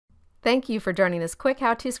Thank you for joining this quick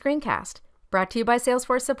how-to screencast, brought to you by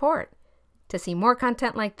Salesforce Support. To see more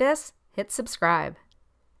content like this, hit subscribe.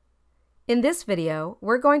 In this video,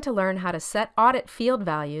 we're going to learn how to set audit field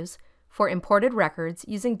values for imported records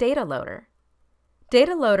using Data Loader.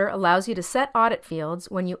 Data Loader allows you to set audit fields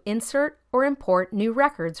when you insert or import new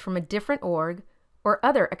records from a different org or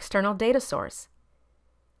other external data source.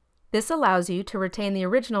 This allows you to retain the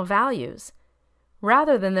original values,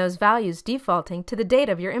 rather than those values defaulting to the date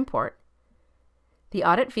of your import. The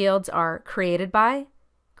audit fields are created by,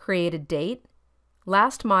 created date,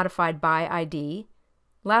 last modified by ID,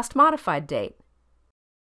 last modified date.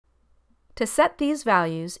 To set these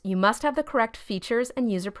values, you must have the correct features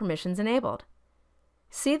and user permissions enabled.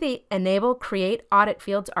 See the Enable Create Audit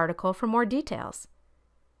Fields article for more details.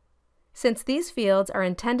 Since these fields are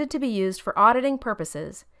intended to be used for auditing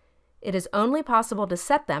purposes, it is only possible to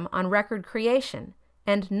set them on record creation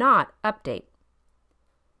and not update.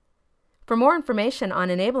 For more information on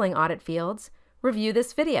enabling audit fields, review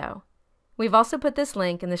this video. We've also put this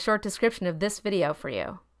link in the short description of this video for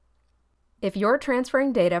you. If you're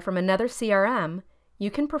transferring data from another CRM, you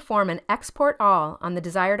can perform an Export All on the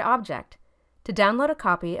desired object to download a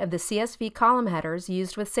copy of the CSV column headers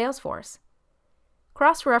used with Salesforce.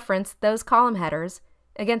 Cross-reference those column headers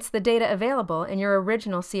against the data available in your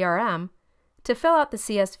original CRM to fill out the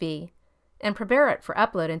CSV and prepare it for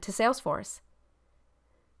upload into Salesforce.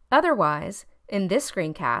 Otherwise, in this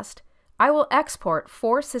screencast, I will export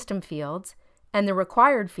 4 system fields and the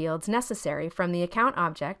required fields necessary from the account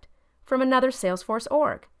object from another Salesforce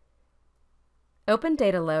org. Open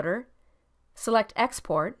Data Loader, select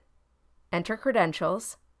Export, enter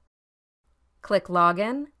credentials, click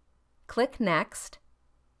Login, click Next,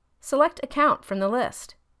 select Account from the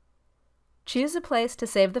list. Choose a place to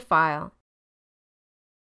save the file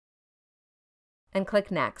and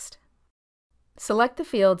click Next. Select the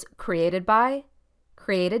fields Created by,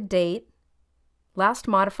 Created date, Last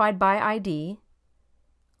modified by ID,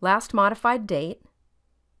 Last modified date,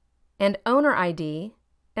 and Owner ID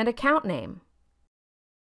and Account name.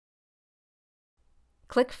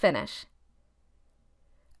 Click Finish.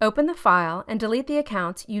 Open the file and delete the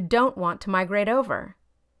accounts you don't want to migrate over.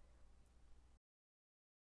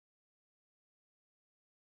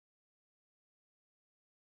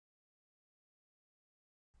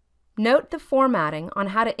 Note the formatting on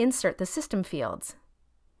how to insert the system fields.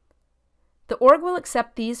 The org will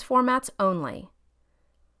accept these formats only.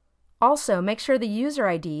 Also, make sure the user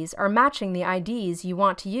IDs are matching the IDs you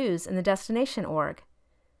want to use in the destination org.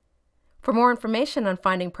 For more information on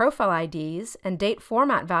finding profile IDs and date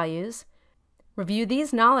format values, review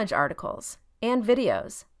these knowledge articles and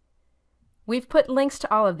videos. We've put links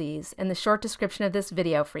to all of these in the short description of this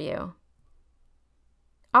video for you.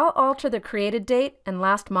 I'll alter the created date and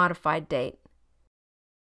last modified date.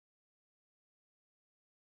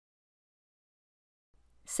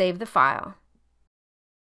 Save the file.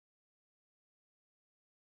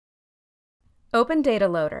 Open Data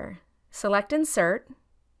Loader. Select Insert.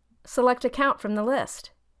 Select Account from the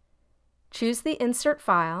list. Choose the Insert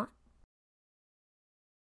file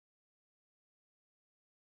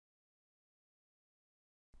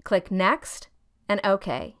click Next and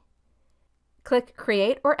OK. Click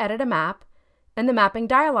Create or Edit a Map, and the Mapping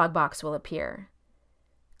dialog box will appear.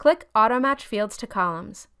 Click Auto Match Fields to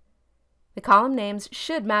Columns. The column names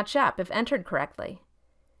should match up if entered correctly.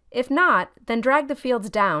 If not, then drag the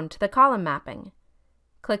fields down to the column mapping.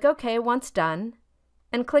 Click OK once done,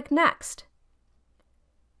 and click Next.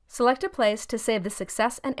 Select a place to save the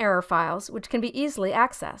success and error files, which can be easily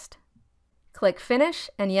accessed. Click Finish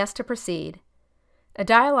and Yes to proceed. A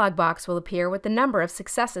dialog box will appear with the number of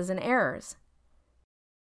successes and errors.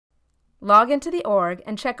 Log into the org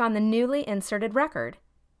and check on the newly inserted record.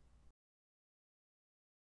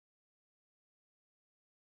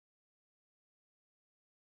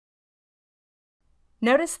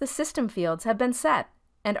 Notice the system fields have been set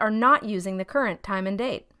and are not using the current time and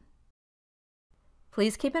date.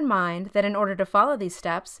 Please keep in mind that in order to follow these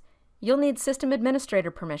steps, you'll need system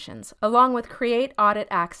administrator permissions along with Create Audit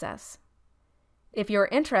Access. If you are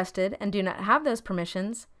interested and do not have those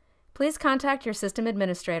permissions, please contact your system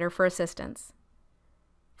administrator for assistance.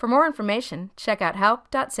 For more information, check out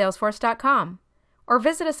help.salesforce.com or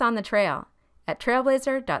visit us on the trail at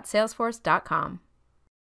trailblazer.salesforce.com.